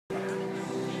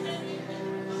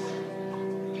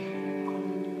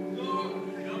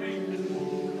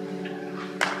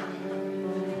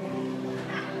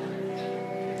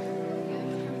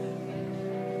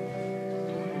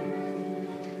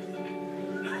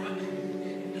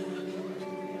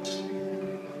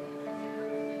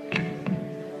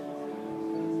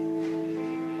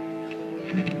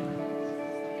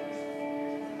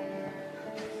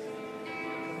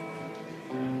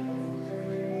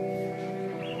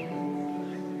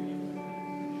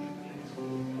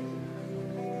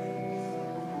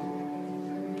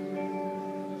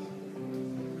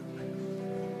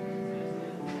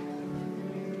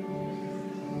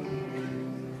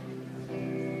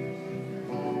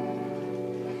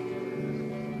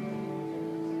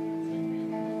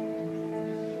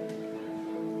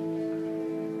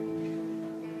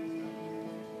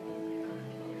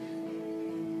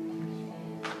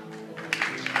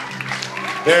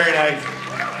Very nice.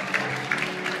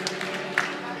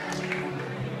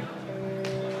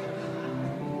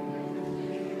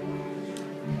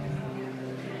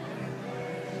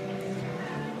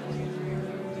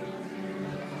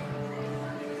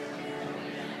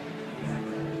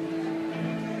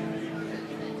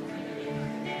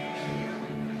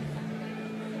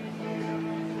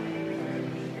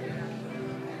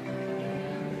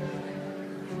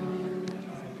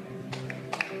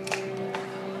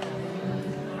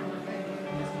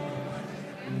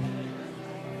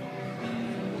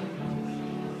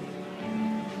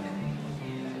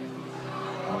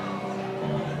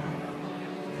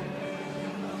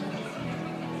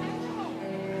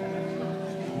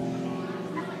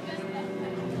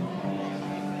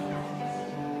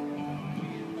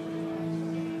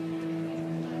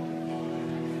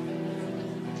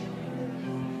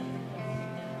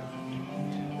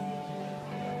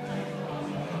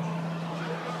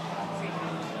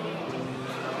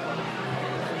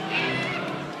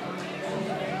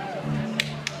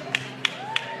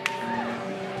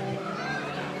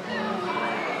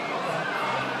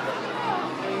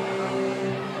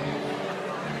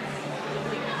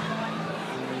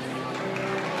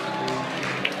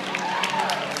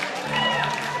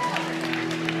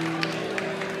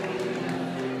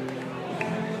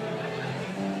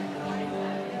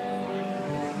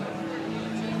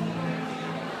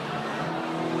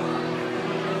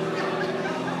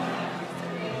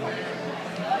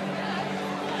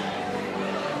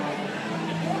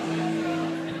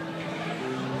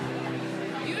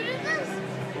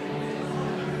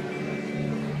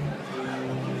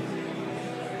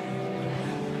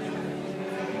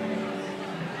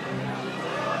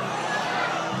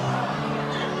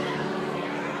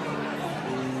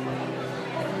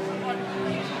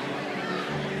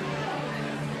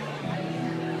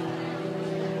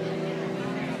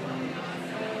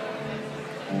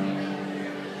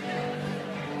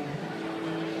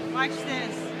 Watch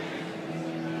this.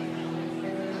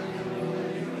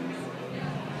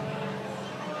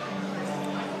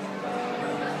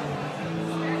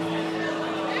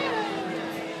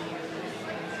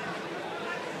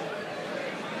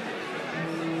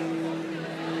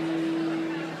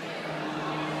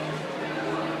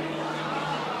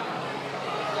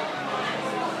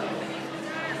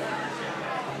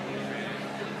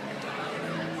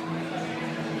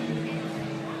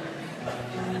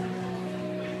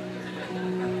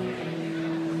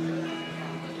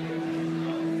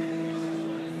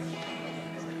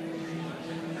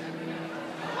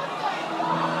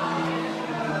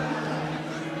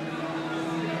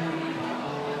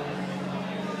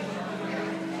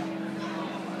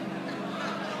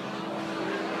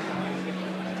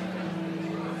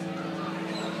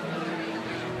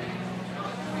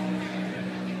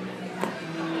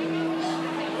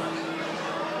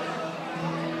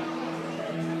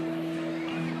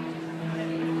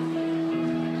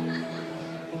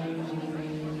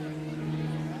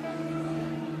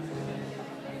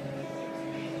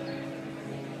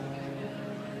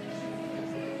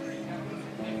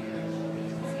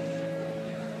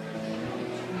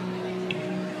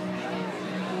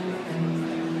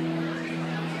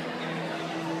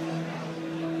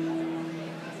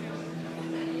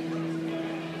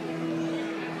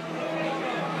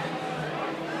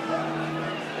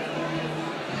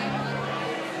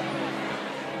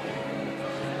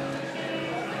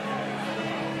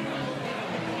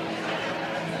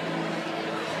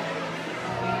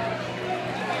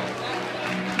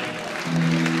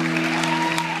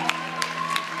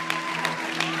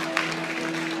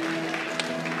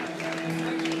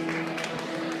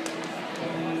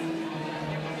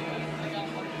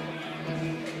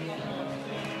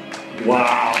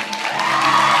 Wow.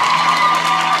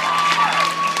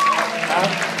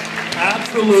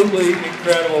 Absolutely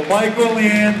incredible. Michael,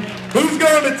 Leanne, who's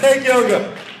going to take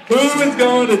yoga? Who is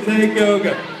going to take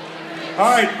yoga?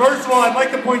 All right, first of all, I'd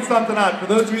like to point something out. For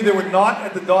those of you that were not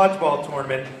at the dodgeball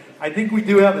tournament, I think we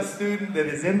do have a student that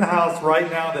is in the house right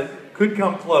now that could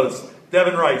come close.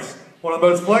 Devin Rice, one of the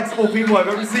most flexible people I've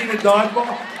ever seen at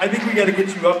dodgeball. I think we got to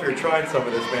get you up here trying some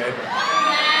of this, man.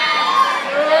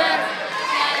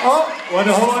 Oh, well,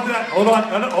 no, hold on to that.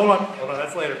 Hold on,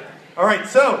 that's later. All right,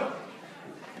 so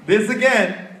this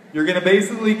again, you're going to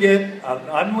basically get an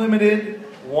unlimited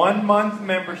 1-month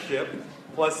membership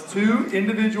plus 2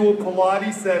 individual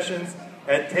Pilates sessions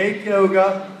at Take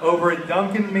Yoga over at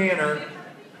Duncan Manor.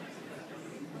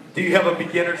 Do you have a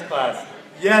beginner's class?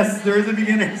 Yes, there is a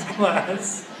beginner's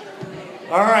class.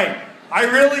 All right. I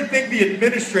really think the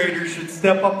administrators should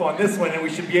step up on this one and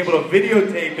we should be able to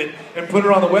videotape it and put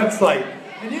it on the website.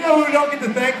 And you know who we don't get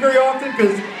to thank very often?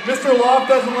 Because Mr. Loft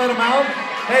doesn't let him out?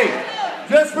 Hey,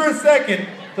 just for a second,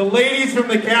 the ladies from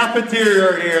the cafeteria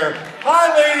are here. Hi,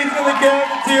 ladies from the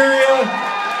cafeteria.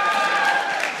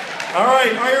 All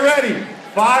right, are you ready?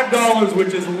 $5,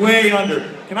 which is way under.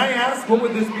 Can I ask, what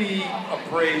would this be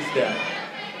appraised at?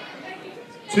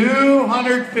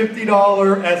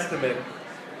 $250 estimate.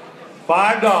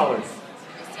 $5.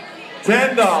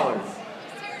 $10.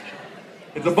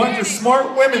 It's a bunch of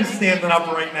smart women standing up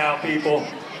right now, people.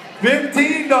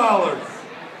 $15.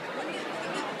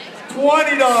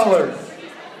 $20.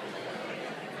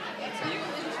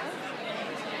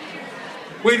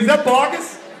 Wait, is that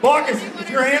Baucus? Baucus, is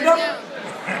your hand up?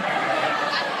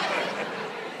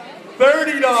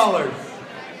 $30.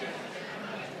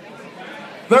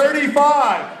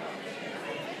 $35.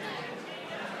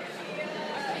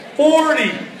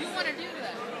 $40.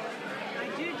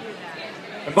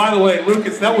 And by the way,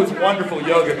 Lucas, that was wonderful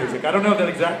yoga music. I don't know if that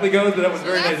exactly goes, but that was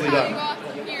very nicely done.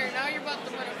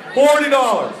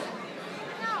 $40.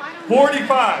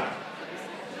 $45.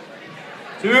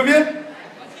 Two of you?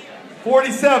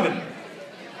 $47.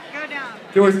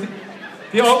 Go down.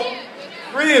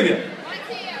 Three of you.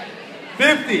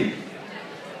 $50.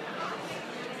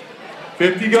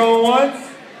 $50 going once.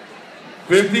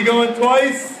 $50 going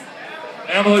twice.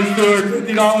 Emily Stewart,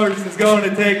 $50 is going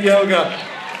to take yoga.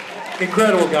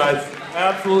 Incredible, guys.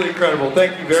 Absolutely incredible.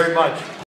 Thank you very much.